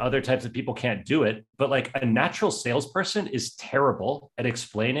mean that other types of people can't do it, but like a natural salesperson is terrible at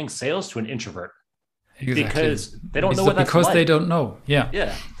explaining sales to an introvert. Exactly. Because they don't know what that's like. Because they don't know. Yeah.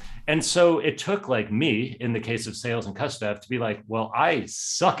 Yeah. And so it took like me, in the case of sales and custom, to be like, well, I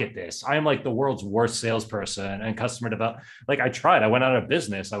suck at this. I am like the world's worst salesperson and customer development. Like I tried, I went out of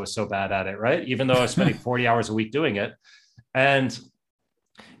business. I was so bad at it, right? Even though I was spending 40 hours a week doing it. And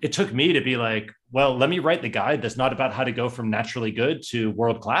it took me to be like, well, let me write the guide that's not about how to go from naturally good to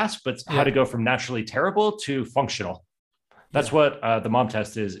world-class, but how to go from naturally terrible to functional. That's what the mom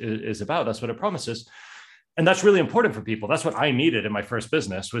test is about. That's what it promises. And that's really important for people. That's what I needed in my first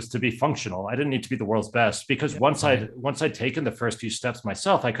business, was to be functional. I didn't need to be the world's best, because once I'd taken the first few steps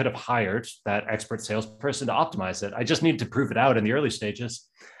myself, I could have hired that expert salesperson to optimize it. I just needed to prove it out in the early stages.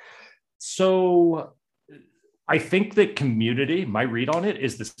 So I think that community, my read on it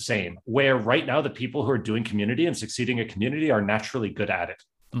is the same, where right now the people who are doing community and succeeding at community are naturally good at it.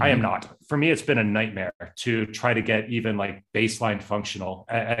 I am not. For me, it's been a nightmare to try to get even like baseline functional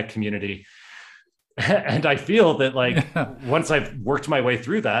at community. And I feel that like once I've worked my way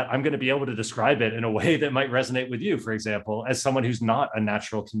through that, I'm going to be able to describe it in a way that might resonate with you, for example, as someone who's not a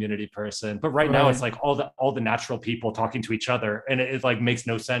natural community person. But right now it's like all the natural people talking to each other, and it like makes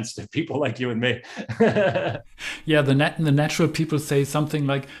no sense to people like you and me. Yeah, the natural people say something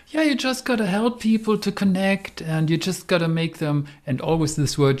like, yeah, you just got to help people to connect, and you just got to make them, and always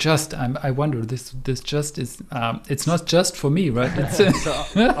this word just. I wonder, this just is, it's not just for me, right? It's, so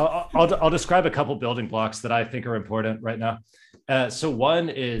I'll describe a couple building blocks that I think are important right now. So one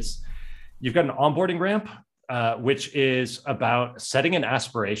is you've got an onboarding ramp, which is about setting an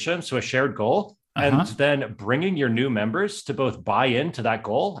aspiration, so a shared goal, and then bringing your new members to both buy into that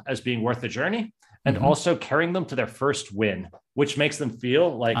goal as being worth the journey, and also carrying them to their first win, which makes them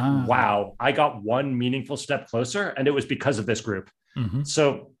feel like, wow, I got one meaningful step closer, and it was because of this group.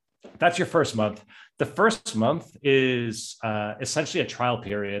 So that's your first month. The first month is essentially a trial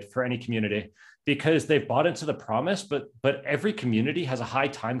period for any community, because they've bought into the promise, but every community has a high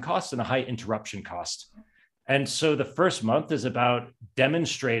time cost and a high interruption cost. And so the first month is about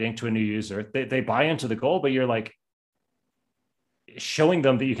demonstrating to a new user, they buy into the goal, but you're like showing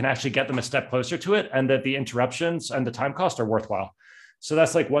them that you can actually get them a step closer to it, and that the interruptions and the time cost are worthwhile. So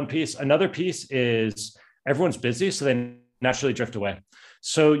that's like one piece. Another piece is everyone's busy, so they naturally drift away.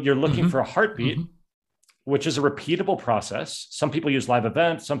 So you're looking for a heartbeat, which is a repeatable process. Some people use live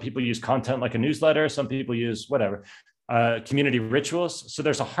events, some people use content like a newsletter, some people use whatever, community rituals. So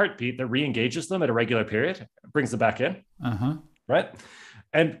there's a heartbeat that re-engages them at a regular period, brings them back in, right?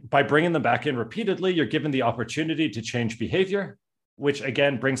 And by bringing them back in repeatedly, you're given the opportunity to change behavior, which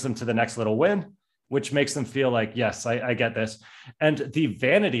again brings them to the next little win, which makes them feel like, yes, I get this. And the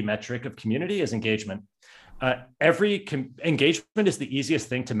vanity metric of community is engagement. Engagement is the easiest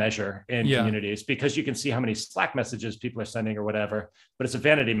thing to measure in communities, because you can see how many Slack messages people are sending or whatever, but it's a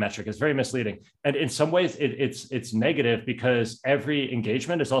vanity metric. It's very misleading. And in some ways it's negative, because every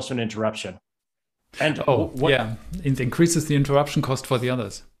engagement is also an interruption. And it increases the interruption cost for the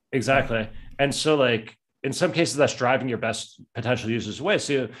others. Exactly. And so like, in some cases that's driving your best potential users away.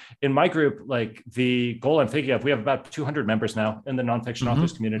 So in my group, like the goal I'm thinking of, we have about 200 members now in the nonfiction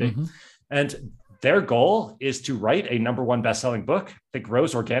authors community. And their goal is to write a #1 best-selling book that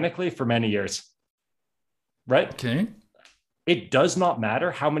grows organically for many years, right? Okay. It does not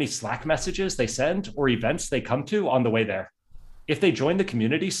matter how many Slack messages they send or events they come to on the way there. If they join the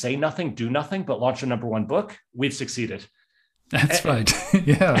community, say nothing, do nothing, but launch a #1 book, we've succeeded. That's right.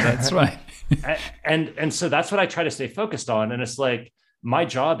 Yeah, that's right. and so that's what I try to stay focused on. And it's like, my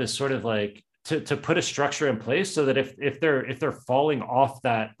job is sort of like to put a structure in place so that if they're falling off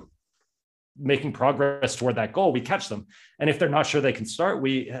that, making progress toward that goal, we catch them. And if they're not sure they can start,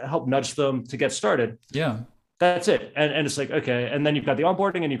 we help nudge them to get started. Yeah. That's it. And it's like, okay. And then you've got the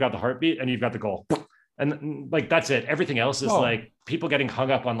onboarding, and you've got the heartbeat, and you've got the goal. And like, that's it. Everything else is like people getting hung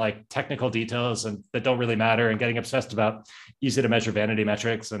up on like technical details and that don't really matter, and getting obsessed about easy to measure vanity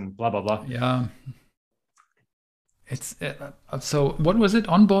metrics and blah, blah, blah. Yeah. It's so what was it?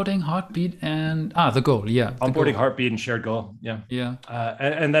 Onboarding, heartbeat, and the goal. Yeah. Onboarding, heartbeat, and shared goal. Yeah. Yeah.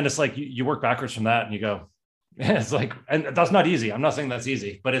 And then it's like you work backwards from that, and you go, it's like, and that's not easy. I'm not saying that's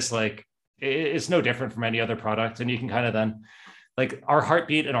easy, but it's like, it's no different from any other product. And you can kind of then, like, our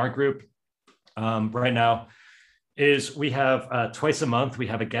heartbeat in our group right now is we have twice a month, we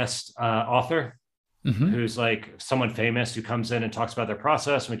have a guest author who's like someone famous who comes in and talks about their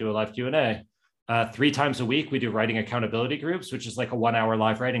process, and we do a live Q&A. 3 times a week, we do writing accountability groups, which is like a 1-hour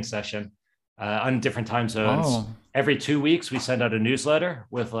live writing session on different time zones. Every 2 weeks, we send out a newsletter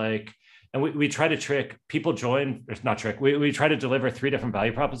with like, and we try to trick people join, or not trick, we try to deliver 3 different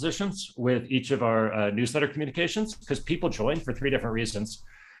value propositions with each of our newsletter communications, because people join for 3 different reasons,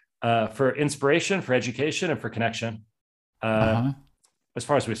 for inspiration, for education, and for connection. As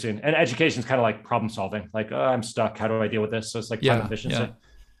far as we've seen. And education is kind of like problem solving, like, oh, I'm stuck, how do I deal with this? So it's like time efficiency.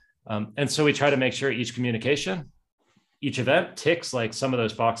 And so we try to make sure each communication, each event ticks like some of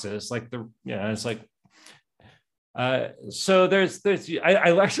those boxes, like it's like, so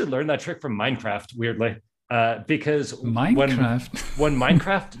I actually learned that trick from Minecraft, weirdly, because when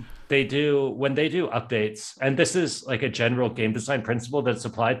Minecraft, when they do updates, and this is like a general game design principle that's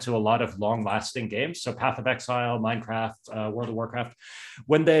applied to a lot of long lasting games. So Path of Exile, Minecraft, World of Warcraft,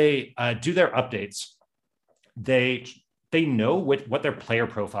 when they do their updates, they they know what their player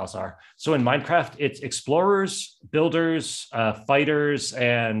profiles are. So in Minecraft, it's explorers, builders, fighters,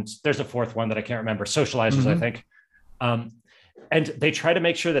 and there's a fourth one that I can't remember, socializers, I think. And they try to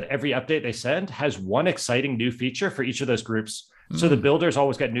make sure that every update they send has one exciting new feature for each of those groups. So the builders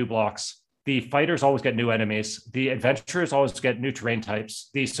always get new blocks. The fighters always get new enemies. The adventurers always get new terrain types.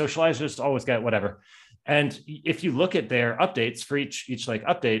 The socializers always get whatever. And if you look at their updates for each like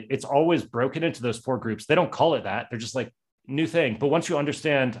update, it's always broken into those 4 groups. They don't call it that. They're just like new thing. But once you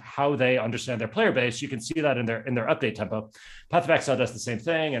understand how they understand their player base, you can see that in their update tempo. Path of Exile does the same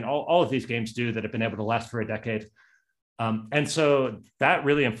thing. And all of these games do that have been able to last for a decade. And so that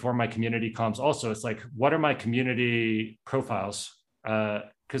really informed my community comms also. It's like, what are my community profiles?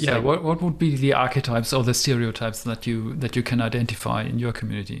 What would be the archetypes or the stereotypes that you can identify in your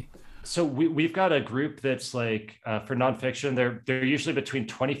community? So we've got a group that's like for nonfiction, they're usually between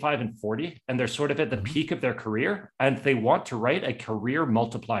 25 and 40, and they're sort of at the peak of their career, and they want to write a career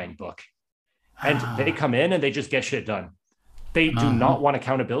multiplying book. And they come in and they just get shit done. They do not want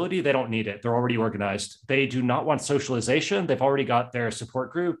accountability. They don't need it. They're already organized. They do not want socialization. They've already got their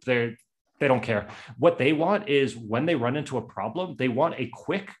support group. They don't care. What they want is when they run into a problem, they want a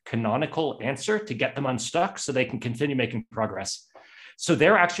quick canonical answer to get them unstuck so they can continue making progress. So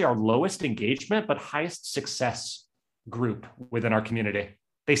they're actually our lowest engagement, but highest success group within our community.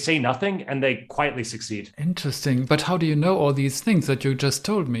 They say nothing and they quietly succeed. Interesting. But how do you know all these things that you just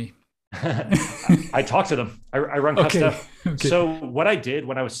told me? I talk to them. I run custom. Okay. So what I did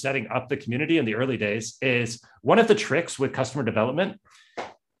when I was setting up the community in the early days is one of the tricks with customer development.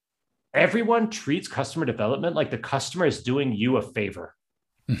 Everyone treats customer development like the customer is doing you a favor.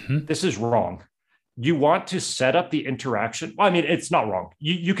 This is wrong. You want to set up the interaction. Well, I mean, it's not wrong.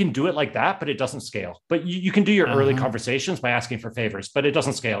 You can do it like that, but it doesn't scale. But you can do your early conversations by asking for favors, but it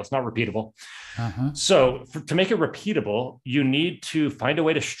doesn't scale. It's not repeatable. So to make it repeatable, you need to find a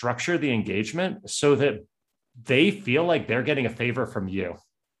way to structure the engagement so that they feel like they're getting a favor from you.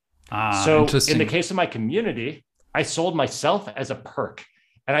 So in the case of my community, I sold myself as a perk.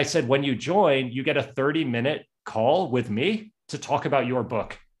 And I said, when you join, you get a 30-minute call with me to talk about your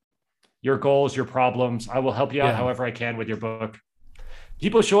book, your goals, your problems. I will help you out however I can with your book.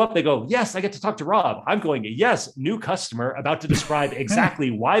 People show up, they go, yes, I get to talk to Rob. I'm going, yes, new customer about to describe exactly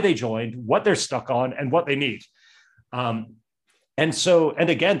why they joined, what they're stuck on, and what they need. And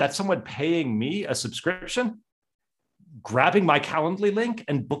again, that's someone paying me a subscription, grabbing my Calendly link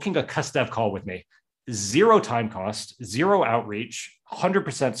and booking a custom call with me. 0 time cost, 0 outreach,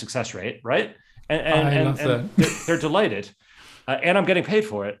 100% success rate, right? And they're delighted. And I'm getting paid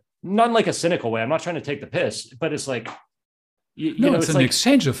for it. Not in like a cynical way. I'm not trying to take the piss, but it's like, it's an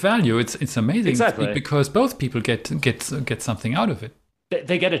exchange of value. It's amazing. Exactly. Because both people get something out of it.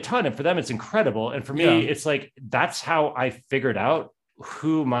 They get a ton, and for them, it's incredible. And for me, it's like, that's how I figured out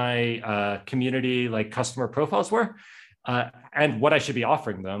who my community, like customer profiles were. And what I should be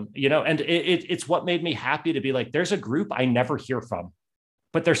offering them, and it's what made me happy to be like, there's a group I never hear from,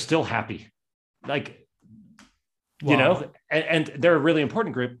 but they're still happy. Like, and they're a really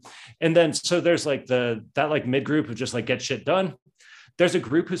important group. And then, so there's like that like mid group who just like get shit done. There's a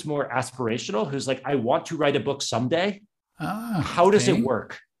group who's more aspirational, who's like, I want to write a book someday. How does it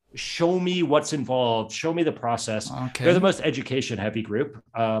work? Show me what's involved. Show me the process. Okay. They're the most education heavy group.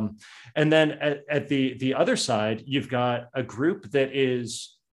 And then at the other side, you've got a group that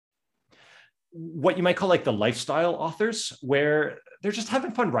is what you might call like the lifestyle authors, where they're just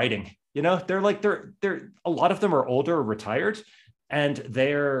having fun writing. They're a lot of them are older or retired, and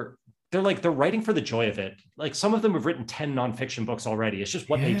they're writing for the joy of it. Like some of them have written 10 nonfiction books already. It's just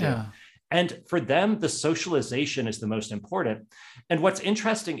what they do. And for them, the socialization is the most important. And what's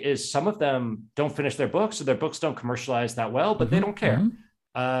interesting is some of them don't finish their books, so their books don't commercialize that well, but they don't care.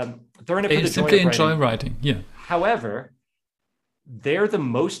 They're in it for the joy of writing. Enjoy writing. Yeah. However, they're the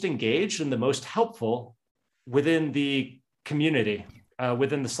most engaged and the most helpful within the community,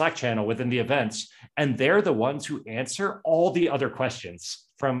 within the Slack channel, within the events. And they're the ones who answer all the other questions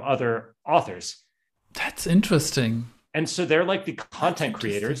from other authors. That's interesting. And so they're like the content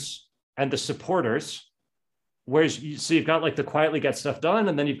creators and the supporters, whereas you've got like the quietly get stuff done,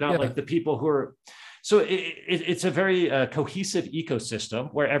 and then you've got like the people who are, so it's a very cohesive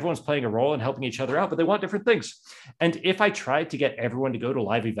ecosystem where everyone's playing a role and helping each other out, but they want different things. And if I tried to get everyone to go to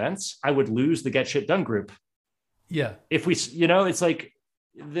live events, I would lose the get shit done group. Yeah. If we, it's like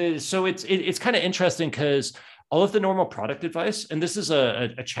so it's kind of interesting because all of the normal product advice, and this is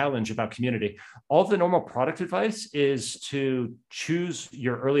a challenge about community, all of the normal product advice is to choose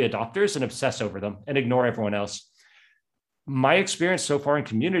your early adopters and obsess over them and ignore everyone else. My experience so far in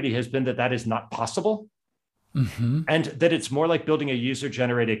community has been that is not possible. and that it's more like building a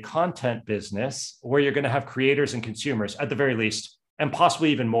user-generated content business where you're going to have creators and consumers at the very least, and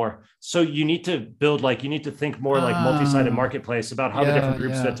possibly even more. So you need to think more like multi-sided marketplace about how the different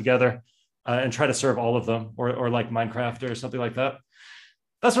groups fit together and try to serve all of them, or like Minecraft or something like that.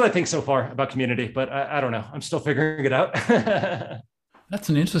 That's what I think so far about community, but I don't know. I'm still figuring it out. That's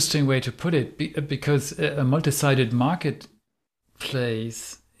an interesting way to put it, because a multi-sided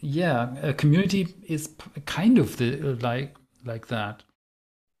marketplace, a community is kind of like that.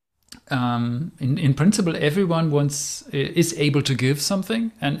 In principle, everyone is able to give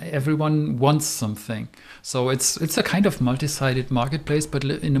something, and everyone wants something. So it's a kind of multi-sided marketplace, but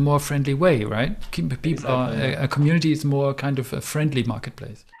in a more friendly way, right? People exactly. A community is more kind of a friendly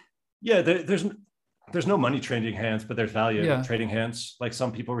marketplace. Yeah, there's no money trading hands, but there's value trading hands. Like,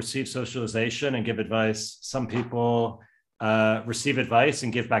 some people receive socialization and give advice. Some people receive advice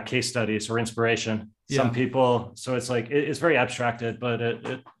and give back case studies or inspiration. Some people, so it's like, it's very abstracted, but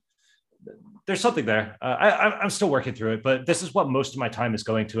there's something there. I'm still working through it, but this is what most of my time is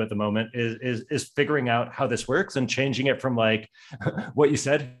going to at the moment, is figuring out how this works and changing it from, like, what you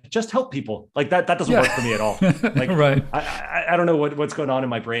said, just help people. Like that doesn't work for me at all. Like, right. I don't know what's going on in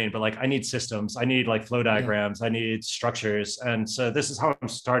my brain, but like, I need systems, I need like flow diagrams, I need structures. And so this is how I'm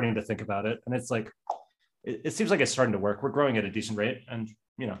starting to think about it. And it's like, it seems like it's starting to work. We're growing at a decent rate, and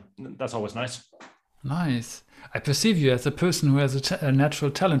that's always nice. Nice. I perceive you as a person who has a natural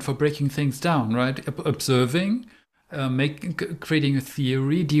talent for breaking things down, right? Observing, creating a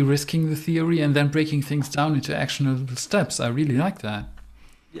theory, de-risking the theory, and then breaking things down into actionable steps. I really like that.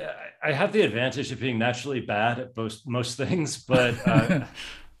 Yeah, I have the advantage of being naturally bad at most things, but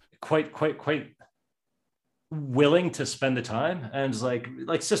quite willing to spend the time, and like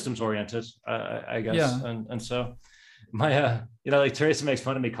systems oriented, I guess. Yeah. And so my like Teresa makes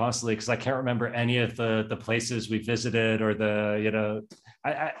fun of me constantly because I can't remember any of the places we visited, or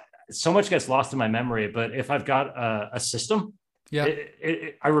I so much gets lost in my memory. But if I've got a system,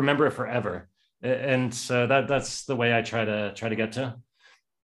 I remember it forever. And so that's the way I try to get to.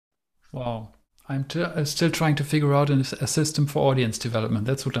 Wow. I'm still trying to figure out a system for audience development.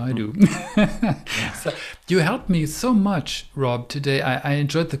 That's what I do. So you helped me so much, Rob, today. I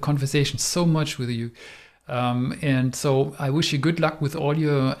enjoyed the conversation so much with you. And so I wish you good luck with all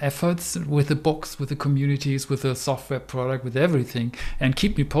your efforts, with the books, with the communities, with the software product, with everything. And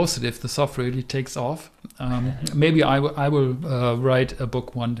keep me posted if the software really takes off. Maybe I will write a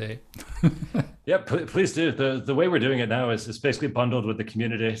book one day. Yeah, please do. The way we're doing it now is basically bundled with the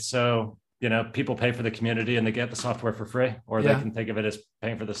community. So people pay for the community and they get the software for free, or they can think of it as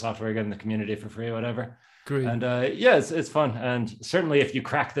paying for the software, getting the community for free, whatever. Great. And it's fun. And certainly if you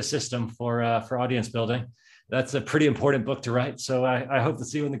crack the system for audience building, that's a pretty important book to write. So I hope to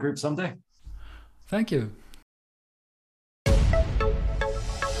see you in the group someday. Thank you.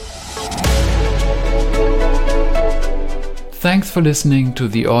 Thanks for listening to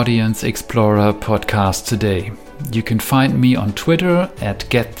the Audience Explorer podcast today. You can find me on Twitter at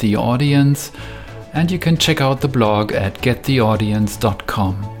 @GetTheAudience, and you can check out the blog at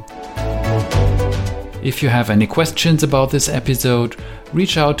gettheaudience.com. If you have any questions about this episode,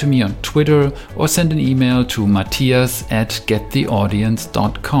 reach out to me on Twitter or send an email to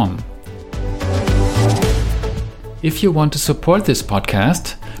matthias@gettheaudience.com. If you want to support this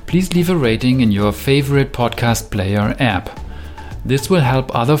podcast, please leave a rating in your favorite podcast player app. This will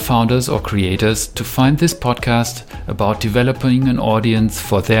help other founders or creators to find this podcast about developing an audience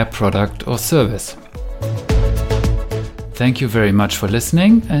for their product or service. Thank you very much for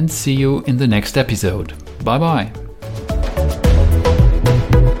listening, and see you in the next episode. Bye bye.